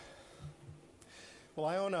Well,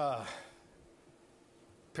 I own a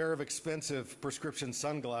pair of expensive prescription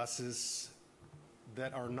sunglasses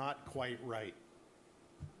that are not quite right.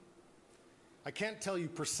 I can't tell you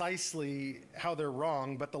precisely how they're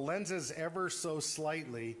wrong, but the lenses ever so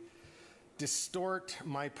slightly distort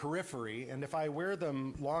my periphery, and if I wear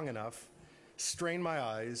them long enough, strain my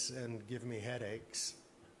eyes and give me headaches.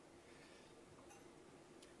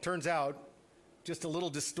 Turns out, just a little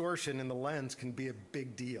distortion in the lens can be a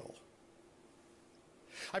big deal.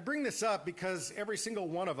 I bring this up because every single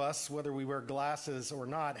one of us, whether we wear glasses or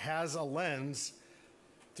not, has a lens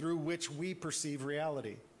through which we perceive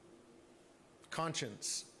reality.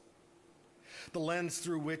 Conscience. The lens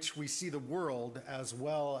through which we see the world as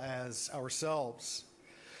well as ourselves.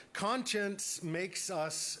 Conscience makes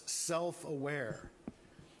us self-aware,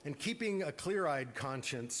 and keeping a clear-eyed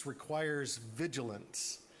conscience requires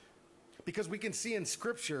vigilance, because we can see in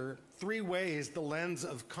Scripture 3 ways the lens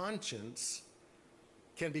of conscience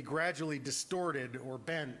can be gradually distorted or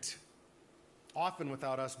bent, often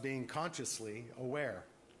without us being consciously aware.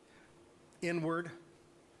 Inward,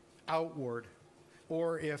 outward,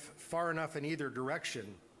 or if far enough in either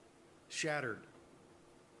direction, shattered.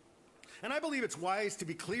 And I believe it's wise to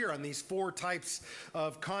be clear on these 4 types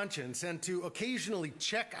of conscience and to occasionally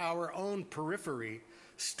check our own periphery,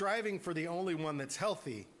 striving for the only one that's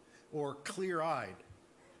healthy or clear-eyed.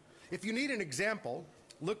 If you need an example,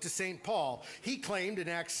 look to St. Paul. He claimed in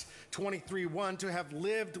Acts 23:1 to have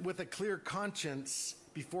lived with a clear conscience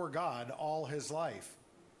before God all his life.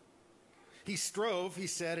 He strove, he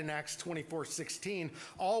said in Acts 24:16,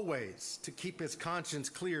 always to keep his conscience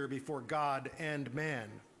clear before God and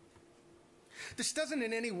man. This doesn't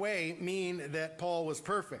in any way mean that Paul was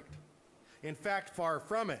perfect. In fact, far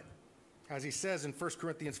from it. As he says in 1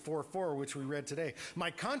 Corinthians 4:4, which we read today,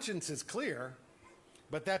 my conscience is clear,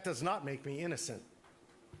 but that does not make me innocent.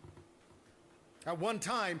 At one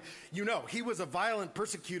time, he was a violent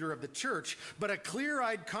persecutor of the church, but a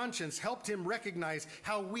clear-eyed conscience helped him recognize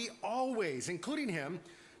how we always, including him,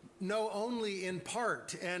 know only in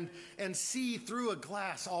part and see through a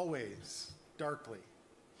glass always darkly,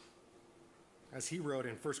 as he wrote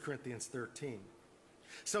in 1 Corinthians 13.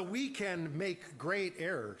 So we can make great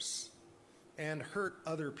errors and hurt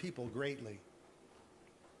other people greatly.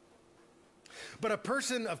 But a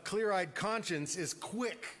person of clear-eyed conscience is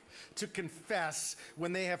quick to confess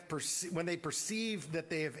when they perceive that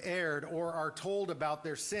they have erred or are told about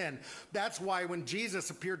their sin. That's why when Jesus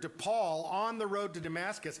appeared to Paul on the road to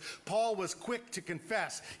Damascus, Paul was quick to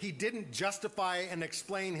confess. He didn't justify and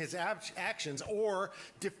explain his actions or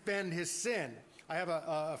defend his sin. I have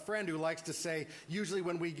a friend who likes to say, usually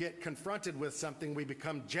when we get confronted with something, we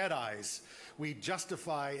become Jedis. We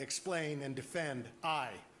justify, explain, and defend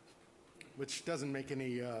I, which doesn't make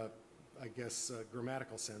any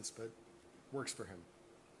grammatical sense, but works for him.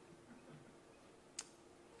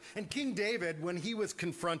 And King David, when he was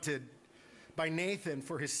confronted by Nathan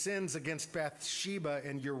for his sins against Bathsheba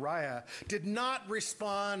and Uriah, did not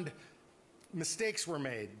respond, mistakes were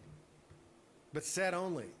made, but said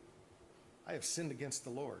only, I have sinned against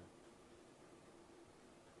the Lord.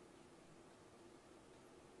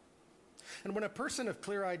 And when a person of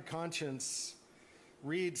clear-eyed conscience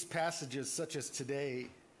reads passages such as today,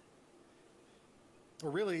 or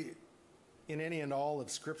really in any and all of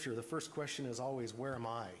Scripture, the first question is always, where am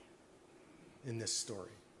I in this story?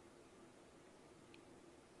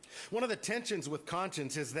 One of the tensions with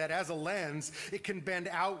conscience is that as a lens, it can bend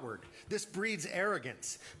outward. This breeds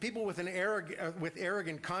arrogance. People with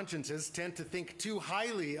arrogant consciences tend to think too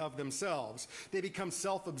highly of themselves. They become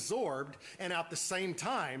self-absorbed and at the same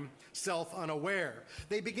time, self-unaware.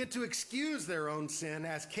 They begin to excuse their own sin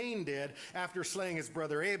as Cain did after slaying his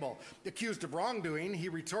brother Abel. Accused of wrongdoing, he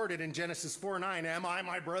retorted in Genesis 4:9, am I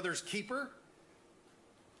my brother's keeper?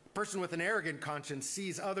 A person with an arrogant conscience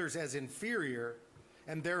sees others as inferior,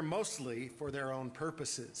 and they're mostly for their own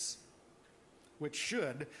purposes, which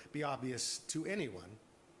should be obvious to anyone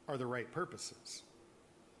are the right purposes.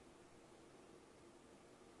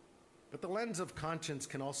 But the lens of conscience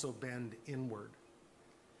can also bend inward.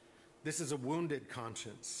 This is a wounded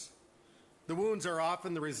conscience. The wounds are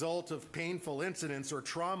often the result of painful incidents or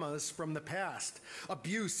traumas from the past,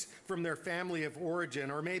 abuse from their family of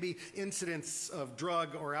origin, or maybe incidents of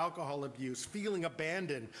drug or alcohol abuse, feeling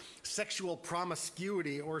abandoned, sexual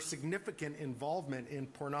promiscuity, or significant involvement in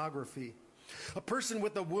pornography. A person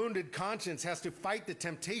with a wounded conscience has to fight the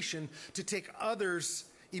temptation to take others'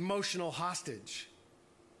 emotional hostage.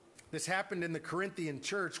 This happened in the Corinthian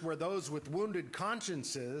church, where those with wounded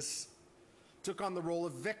consciences took on the role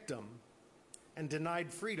of victim and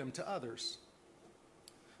denied freedom to others.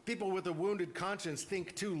 People with a wounded conscience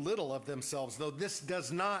think too little of themselves, though this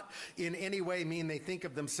does not in any way mean they think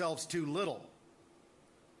of themselves too little.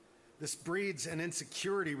 This breeds an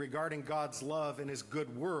insecurity regarding God's love and his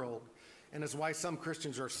good world, and is why some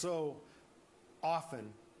Christians are so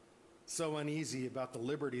often so uneasy about the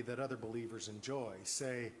liberty that other believers enjoy,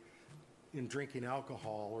 say in drinking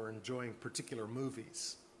alcohol or enjoying particular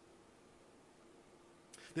movies.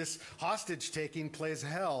 This hostage-taking plays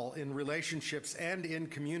hell in relationships and in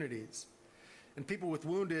communities. And people with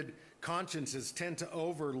wounded consciences tend to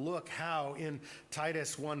overlook how in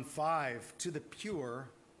Titus 1:5, to the pure,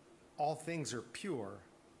 all things are pure,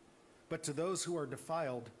 but to those who are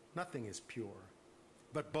defiled, nothing is pure,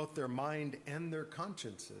 but both their mind and their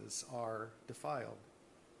consciences are defiled.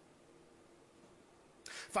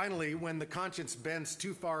 Finally, when the conscience bends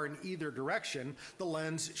too far in either direction, the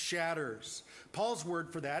lens shatters. Paul's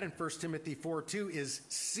word for that in 1 Timothy 4:2 is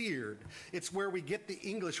seared. It's where we get the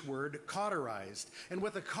English word cauterized. And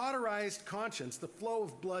with a cauterized conscience, the flow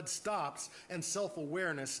of blood stops and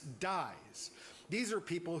self-awareness dies. These are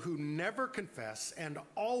people who never confess and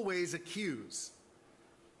always accuse.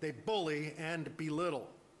 They bully and belittle.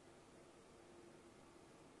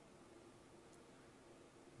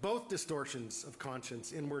 Both distortions of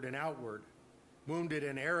conscience, inward and outward, wounded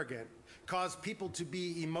and arrogant, cause people to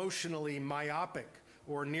be emotionally myopic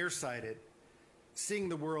or nearsighted, seeing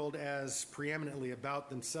the world as preeminently about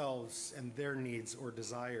themselves and their needs or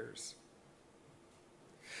desires.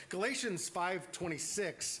 Galatians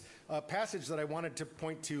 5:26, a passage that I wanted to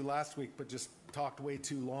point to last week but just talked way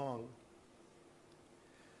too long,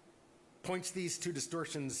 points these two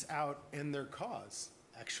distortions out and their cause,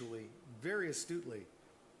 actually, very astutely.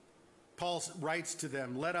 Paul writes to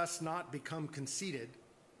them, "Let us not become conceited,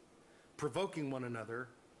 provoking one another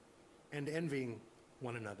and envying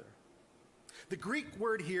one another." The Greek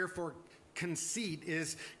word here for conceit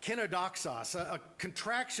is kenodoxos, a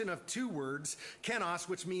contraction of two words, kenos,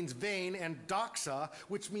 which means vain, and doxa,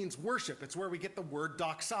 which means worship. It's where we get the word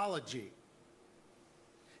doxology.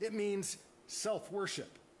 It means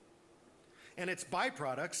self-worship. And its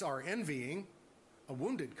byproducts are envying, a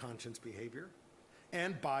wounded conscience behavior,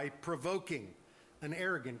 and by provoking, an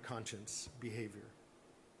arrogant conscience behavior.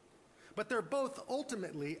 But they're both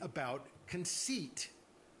ultimately about conceit,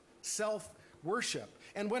 self-worship.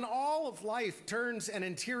 And when all of life turns an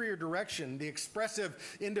interior direction, the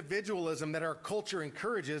expressive individualism that our culture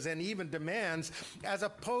encourages and even demands, as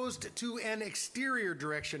opposed to an exterior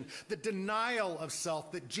direction, the denial of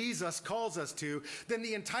self that Jesus calls us to, then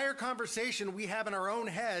the entire conversation we have in our own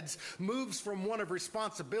heads moves from one of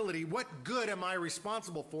responsibility. What good am I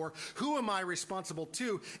responsible for? Who am I responsible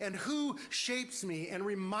to? And who shapes me and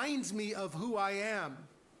reminds me of who I am?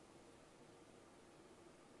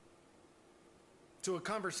 To a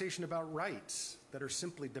conversation about rights that are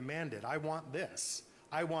simply demanded. I want this.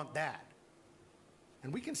 I want that.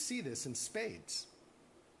 And we can see this in spades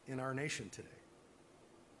in our nation today.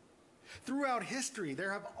 Throughout history,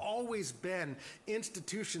 there have always been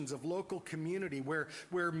institutions of local community where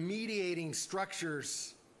mediating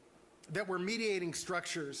structures of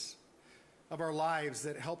our lives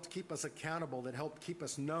that helped keep us accountable, that helped keep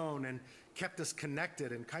us known and kept us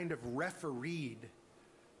connected and kind of refereed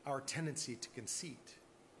our tendency to conceit.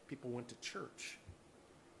 People went to church.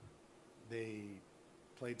 They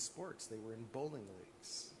played sports. They were in bowling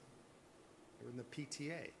leagues. They were in the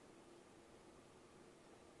PTA.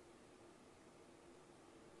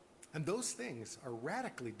 And those things are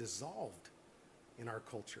radically dissolved in our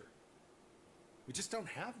culture. We just don't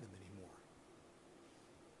have them anymore.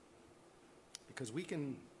 Because we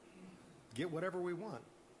can get whatever we want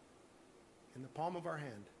in the palm of our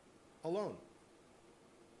hand, alone.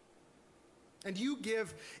 And you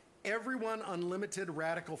give everyone unlimited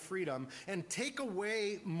radical freedom and take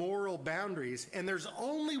away moral boundaries, and there's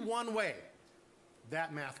only one way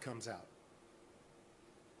that math comes out.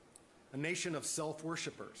 A nation of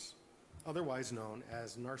self-worshipers, otherwise known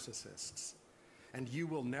as narcissists. And you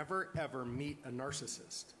will never, ever meet a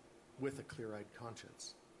narcissist with a clear-eyed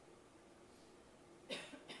conscience.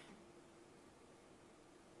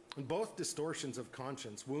 And both distortions of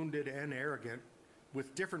conscience, wounded and arrogant,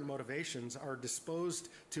 with different motivations, are disposed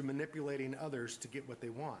to manipulating others to get what they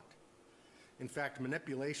want. In fact,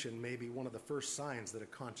 manipulation may be one of the first signs that a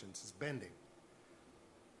conscience is bending.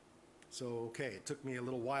 So, okay, it took me a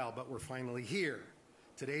little while, but we're finally here.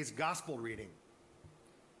 Today's gospel reading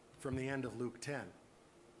from the end of Luke 10.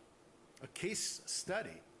 A case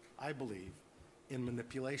study, I believe, in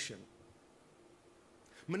manipulation.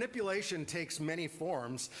 Manipulation takes many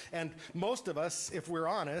forms, and most of us, if we're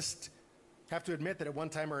honest, have to admit that at one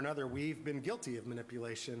time or another we've been guilty of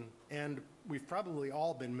manipulation, and we've probably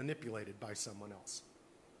all been manipulated by someone else.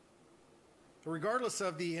 Regardless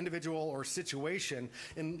of the individual or situation,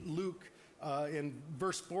 in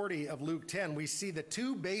verse 40 of Luke 10, we see the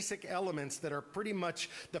two basic elements that are pretty much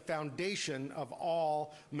the foundation of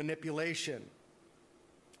all manipulation: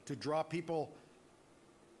 to draw people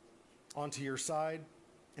onto your side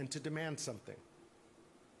and to demand something.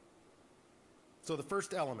 So the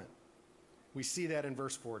first element, we see that in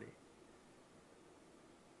verse 40.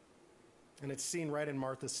 And it's seen right in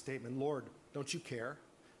Martha's statement: Lord, don't you care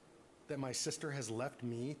that my sister has left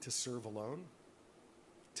me to serve alone?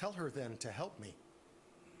 Tell her then to help me.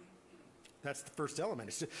 That's the first element,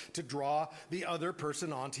 is to draw the other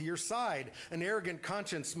person onto your side. An arrogant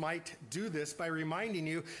conscience might do this by reminding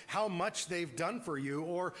you how much they've done for you,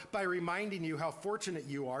 or by reminding you how fortunate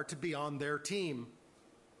you are to be on their team.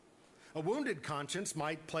 A wounded conscience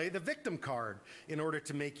might play the victim card in order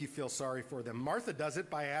to make you feel sorry for them. Martha does it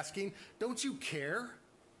by asking, don't you care?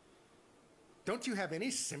 Don't you have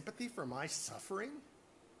any sympathy for my suffering?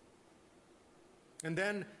 And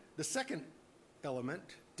then the second element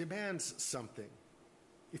demands something.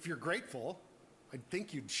 If you're grateful, I'd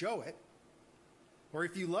think you'd show it. Or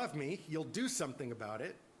if you love me, you'll do something about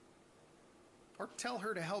it. Or tell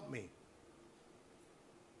her to help me.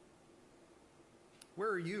 Where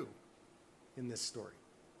are you in this story?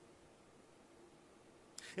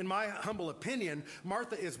 In my humble opinion,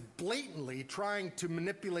 Martha is blatantly trying to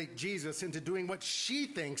manipulate Jesus into doing what she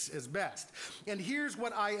thinks is best. And here's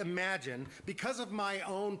what I imagine, because of my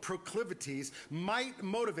own proclivities, might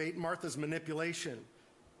motivate Martha's manipulation: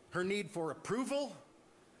 her need for approval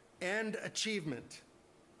and achievement.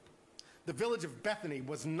 The village of Bethany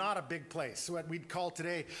was not a big place, what we'd call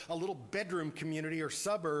today a little bedroom community or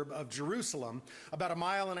suburb of Jerusalem, about 1.5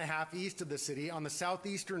 miles east of the city on the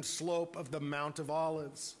southeastern slope of the Mount of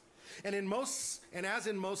Olives. And as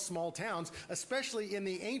in most small towns, especially in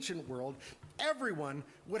the ancient world, everyone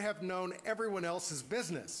would have known everyone else's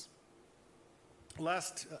business.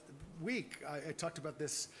 Last week, I talked about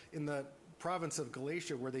this in the province of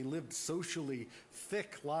Galatia, where they lived socially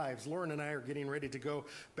thick lives. Lauren and I are getting ready to go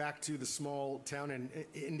back to the small town in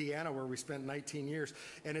Indiana where we spent 19 years.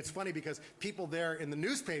 And it's funny because people there in the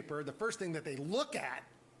newspaper, the first thing that they look at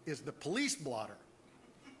is the police blotter,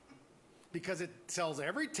 because it tells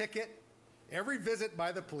every ticket, every visit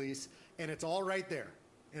by the police, and it's all right there.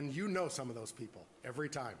 And you know some of those people every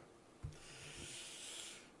time.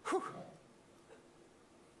 Whew.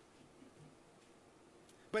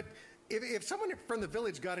 But if someone from the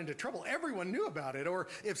village got into trouble, everyone knew about it. Or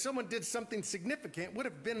if someone did something significant, it would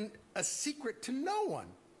have been a secret to no one.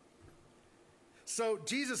 So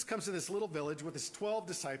Jesus comes to this little village with his 12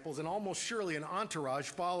 disciples and almost surely an entourage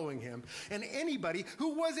following him. And anybody who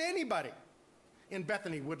was anybody in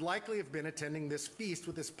Bethany would likely have been attending this feast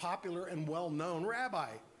with this popular and well-known rabbi.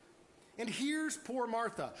 And here's poor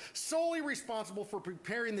Martha, solely responsible for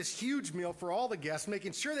preparing this huge meal for all the guests,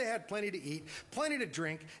 making sure they had plenty to eat, plenty to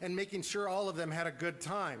drink, and making sure all of them had a good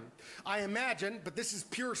time. I imagine, but this is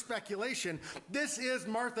pure speculation, this is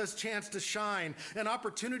Martha's chance to shine, an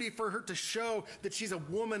opportunity for her to show that she's a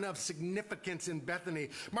woman of significance in Bethany.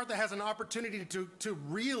 Martha has an opportunity to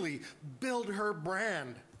really build her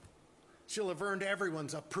brand. She'll have earned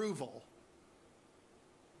everyone's approval.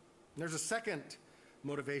 And there's a second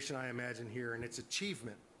motivation, I imagine, here, and it's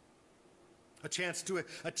achievement. A chance to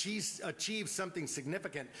achieve something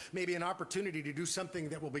significant, maybe an opportunity to do something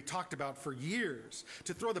that will be talked about for years,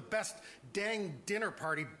 to throw the best dang dinner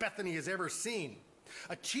party Bethany has ever seen.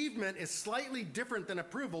 Achievement is slightly different than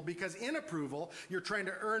approval, because in approval, you're trying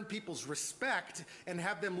to earn people's respect and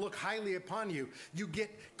have them look highly upon you. You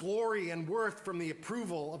get glory and worth from the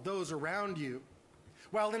approval of those around you.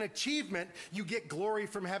 While in achievement, you get glory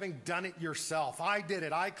from having done it yourself. I did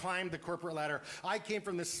it. I climbed the corporate ladder. I came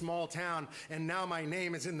from this small town, and now my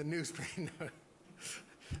name is in the newspaper.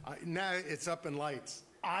 Now it's up in lights.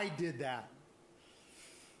 I did that.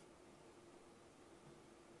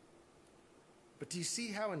 But do you see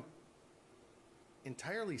how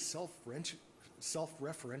entirely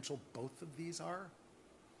self-referential both of these are?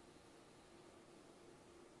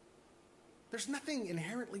 There's nothing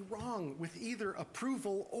inherently wrong with either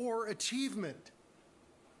approval or achievement.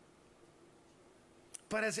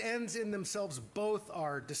 But as ends in themselves, both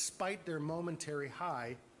are, despite their momentary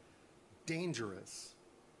high, dangerous.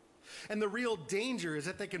 And the real danger is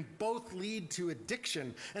that they can both lead to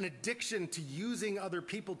addiction, an addiction to using other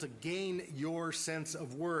people to gain your sense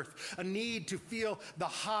of worth, a need to feel the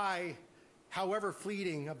high, however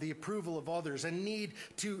fleeting, of the approval of others, a need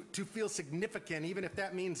to feel significant, even if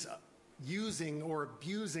that means using or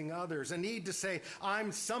abusing others, a need to say,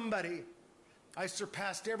 I'm somebody. I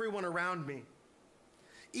surpassed everyone around me.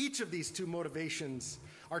 Each of these two motivations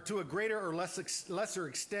are to a greater or lesser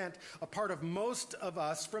extent a part of most of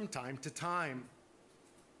us from time to time.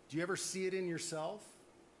 Do you ever see it in yourself?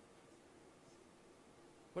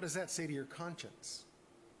 What does that say to your conscience?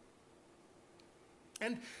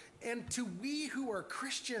 And to we who are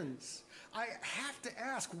Christians, I have to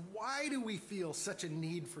ask, why do we feel such a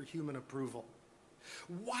need for human approval?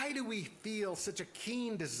 Why do we feel such a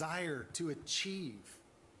keen desire to achieve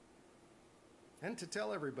and to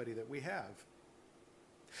tell everybody that we have?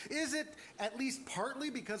 Is it at least partly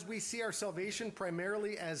because we see our salvation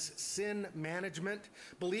primarily as sin management,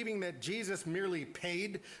 believing that Jesus merely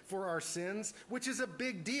paid for our sins, which is a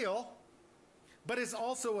big deal, but is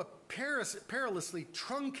also a perilously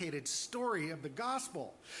truncated story of the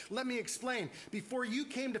gospel? Let me explain. Before you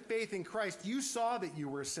came to faith in Christ, you saw that you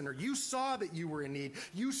were a sinner. You saw that you were in need.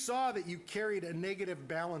 You saw that you carried a negative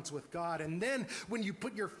balance with God. And then when you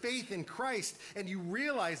put your faith in Christ and you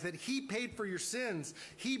realize that he paid for your sins,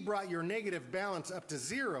 he brought your negative balance up to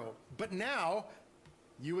zero. But now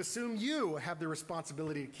you assume you have the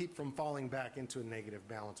responsibility to keep from falling back into a negative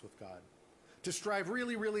balance with God, to strive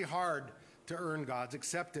really, really hard to earn God's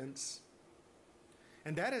acceptance.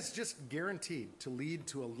 And that is just guaranteed to lead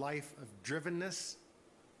to a life of drivenness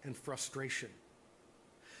and frustration.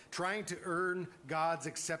 Trying to earn God's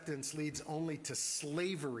acceptance leads only to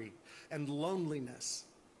slavery and loneliness.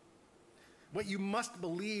 What you must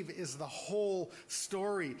believe is the whole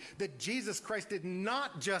story, that Jesus Christ did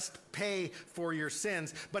not just pay for your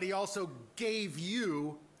sins, but he also gave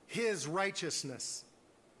you his righteousness.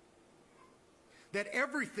 That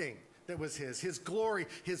everything that was his glory,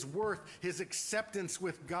 his worth, his acceptance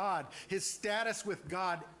with God, his status with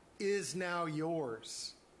God is now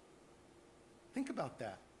yours. Think about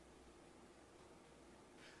that.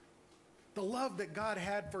 The love that God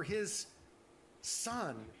had for his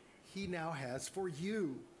son, he now has for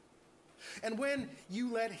you. And when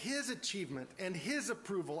you let his achievement and his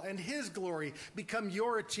approval and his glory become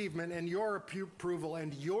your achievement and your approval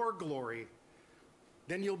and your glory,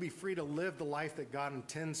 then you'll be free to live the life that God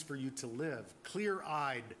intends for you to live,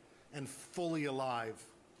 clear-eyed and fully alive,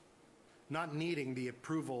 not needing the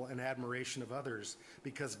approval and admiration of others,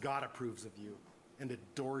 because God approves of you and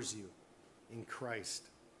adores you in Christ.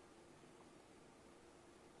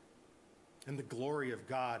 And the glory of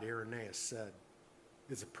God, Irenaeus said,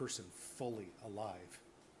 is a person fully alive.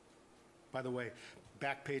 By the way,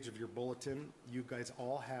 back page of your bulletin, you guys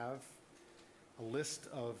all have a list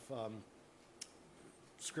of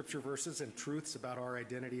scripture verses and truths about our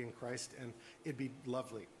identity in Christ, and it'd be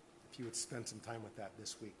lovely if you would spend some time with that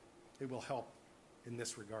this week. It will help in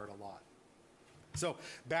this regard a lot. So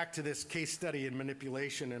back to this case study in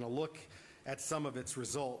manipulation and a look at some of its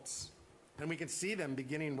results. And we can see them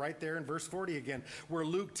beginning right there in verse 40 again, where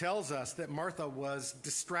Luke tells us that Martha was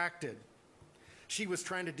distracted. She was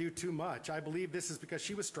trying to do too much. I believe this is because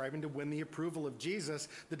she was striving to win the approval of Jesus,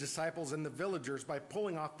 the disciples, and the villagers by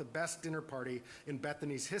pulling off the best dinner party in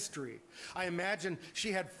Bethany's history. I imagine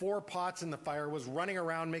she had 4 pots in the fire, was running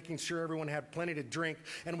around making sure everyone had plenty to drink,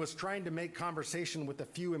 and was trying to make conversation with a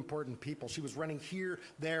few important people. She was running here,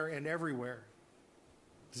 there, and everywhere.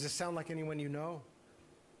 Does this sound like anyone you know?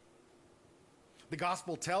 The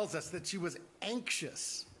gospel tells us that she was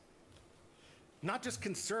anxious. Not just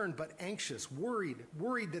concerned, but anxious, worried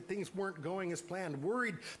that things weren't going as planned,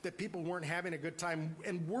 worried that people weren't having a good time,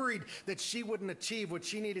 and worried that she wouldn't achieve what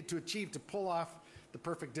she needed to achieve to pull off the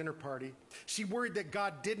perfect dinner party. She worried that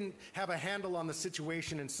God didn't have a handle on the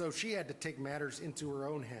situation, and so she had to take matters into her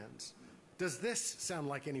own hands. Does this sound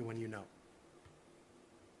like anyone you know?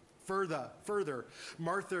 Further,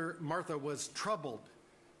 Martha was troubled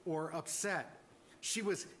or upset. She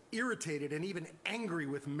was irritated and even angry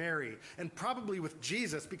with Mary, and probably with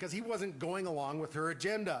Jesus, because he wasn't going along with her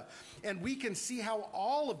agenda. And we can see how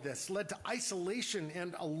all of this led to isolation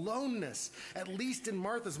and aloneness, at least in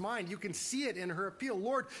Martha's mind. You can see it in her appeal.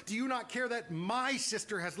 Lord, do you not care that my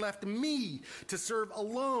sister has left me to serve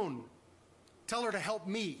alone? Tell her to help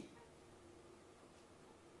me.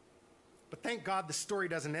 But thank God the story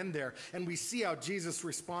doesn't end there. And we see how Jesus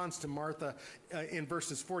responds to Martha in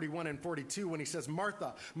verses 41 and 42 when he says,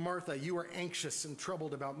 Martha, Martha, you are anxious and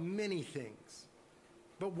troubled about many things.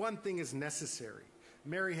 But one thing is necessary.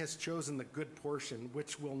 Mary has chosen the good portion,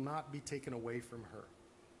 which will not be taken away from her.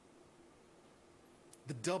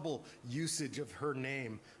 The double usage of her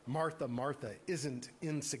name, Martha, Martha, isn't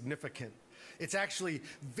insignificant. It's actually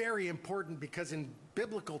very important because in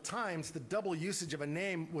biblical times, the double usage of a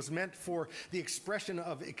name was meant for the expression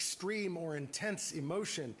of extreme or intense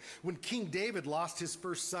emotion. When King David lost his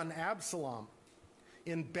first son, Absalom,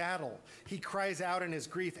 in battle, he cries out in his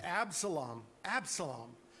grief, "Absalom,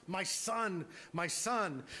 Absalom, my son, my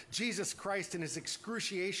son." Jesus Christ in his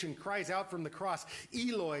excruciation cries out from the cross,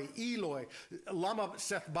 "Eloi, Eloi, lama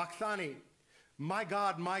sabachthani." My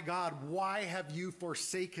God, why have you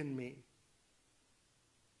forsaken me?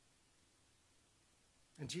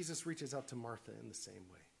 And Jesus reaches out to Martha in the same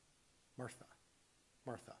way. Martha,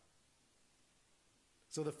 Martha.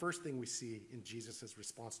 So the first thing we see in Jesus'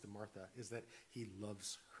 response to Martha is that he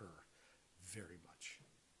loves her very much.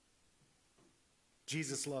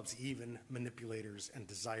 Jesus loves even manipulators and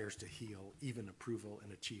desires to heal even approval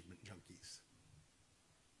and achievement junkies.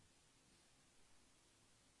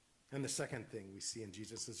 And the second thing we see in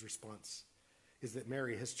Jesus' response is that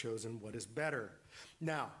Mary has chosen what is better.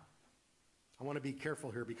 Now, I want to be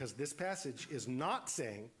careful here because this passage is not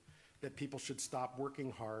saying that people should stop working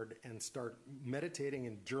hard and start meditating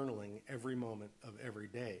and journaling every moment of every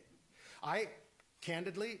day.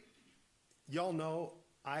 Candidly, y'all know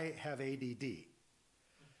I have ADD.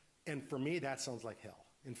 And for me, that sounds like hell.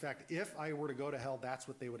 In fact, if I were to go to hell, that's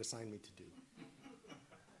what they would assign me to do.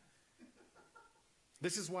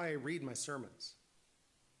 This is why I read my sermons.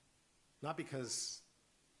 Not because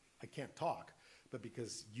I can't talk, but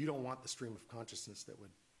because you don't want the stream of consciousness that would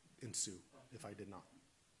ensue if I did not.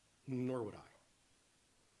 Nor would I.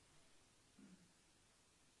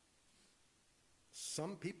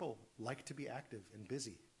 Some people like to be active and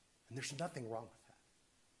busy, and there's nothing wrong with that.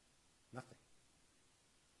 Nothing.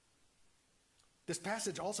 This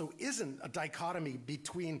passage also isn't a dichotomy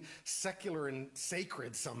between secular and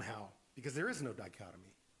sacred somehow, because there is no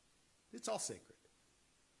dichotomy. It's all sacred.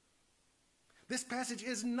 This passage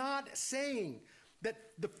is not saying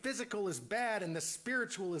that the physical is bad and the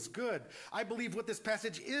spiritual is good. I believe what this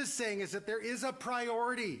passage is saying is that there is a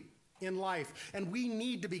priority in life, and we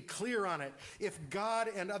need to be clear on it. If God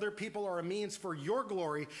and other people are a means for your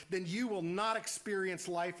glory, then you will not experience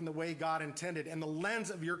life in the way God intended, and the lens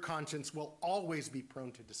of your conscience will always be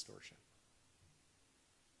prone to distortion.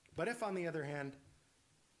 But if, on the other hand,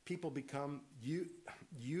 people become,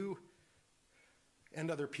 you and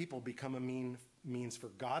other people become a means for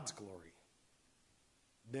God's glory,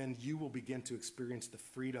 then you will begin to experience the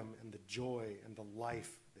freedom and the joy and the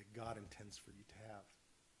life that God intends for you to have.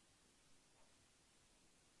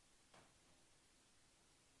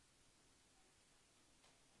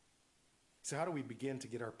 So how do we begin to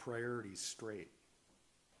get our priorities straight?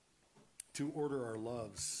 To order our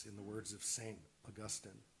loves, in the words of St.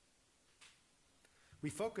 Augustine. We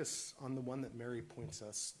focus on the one that Mary points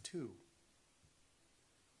us to.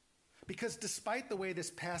 Because despite the way this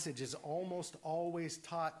passage is almost always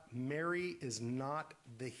taught, Mary is not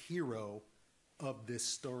the hero of this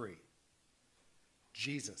story.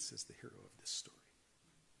 Jesus is the hero of this story.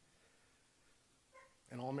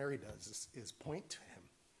 And all Mary does is point to him.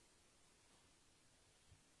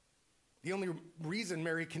 The only reason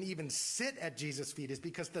Mary can even sit at Jesus' feet is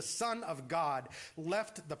because the Son of God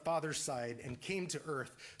left the Father's side and came to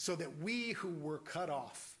earth so that we who were cut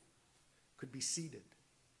off could be seated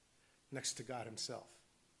next to God himself.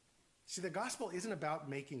 See, the gospel isn't about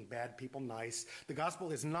making bad people nice. The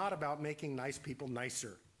gospel is not about making nice people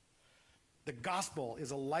nicer. The gospel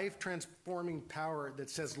is a life-transforming power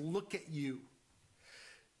that says, look at you.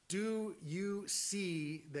 Do you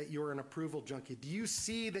see that you're an approval junkie? Do you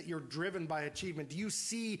see that you're driven by achievement? Do you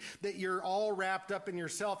see that you're all wrapped up in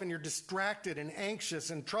yourself and you're distracted and anxious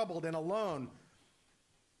and troubled and alone?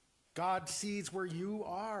 God sees where you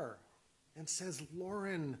are and says,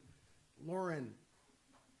 Lauren,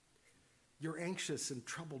 you're anxious and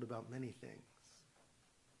troubled about many things.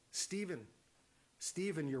 Stephen,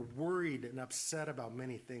 you're worried and upset about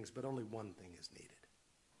many things, but only one thing is needed.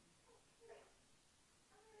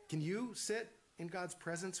 Can you sit in God's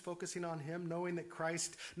presence, focusing on him, knowing that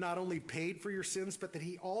Christ not only paid for your sins, but that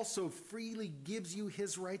he also freely gives you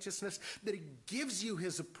his righteousness, that he gives you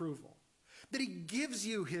his approval, that he gives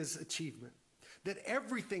you his achievement, that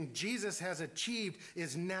everything Jesus has achieved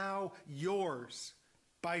is now yours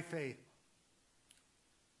by faith?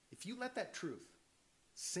 If you let that truth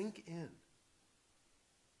sink in,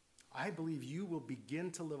 I believe you will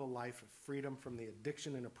begin to live a life of freedom from the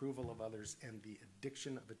addiction and approval of others and the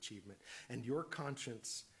addiction of achievement. And your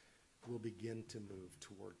conscience will begin to move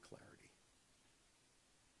toward clarity.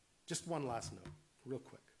 Just one last note, real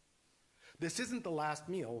quick. This isn't the last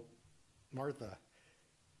meal Martha,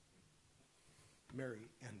 Mary,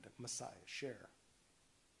 and Messiah share.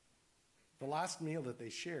 The last meal that they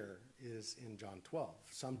share is in John 12,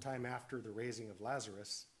 sometime after the raising of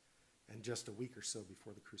Lazarus and just a week or so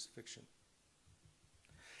before the crucifixion.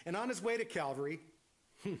 And on his way to Calvary,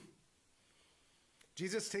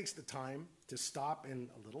 Jesus takes the time to stop in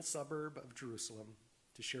a little suburb of Jerusalem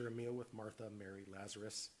to share a meal with Martha, Mary,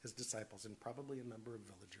 Lazarus, his disciples, and probably a number of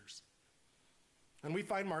villagers. And we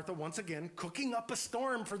find Martha once again cooking up a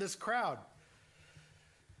storm for this crowd.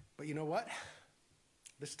 But you know what?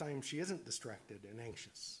 This time she isn't distracted and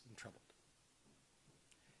anxious and troubled.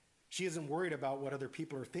 She isn't worried about what other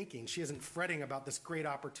people are thinking. She isn't fretting about this great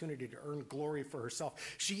opportunity to earn glory for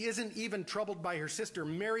herself. She isn't even troubled by her sister,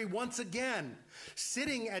 Mary, once again,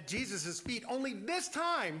 sitting at Jesus' feet, only this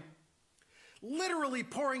time, literally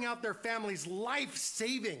pouring out their family's life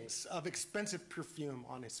savings of expensive perfume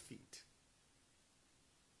on his feet.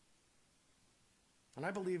 And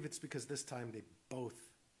I believe it's because this time they both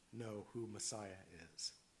know who Messiah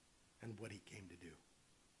is and what he came to do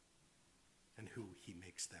and who he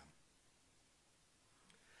makes them.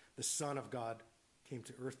 The Son of God came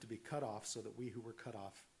to earth to be cut off so that we who were cut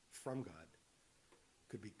off from God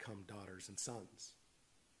could become daughters and sons.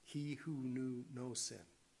 He who knew no sin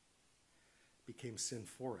became sin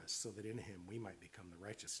for us so that in him we might become the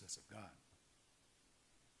righteousness of God.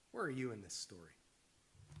 Where are you in this story?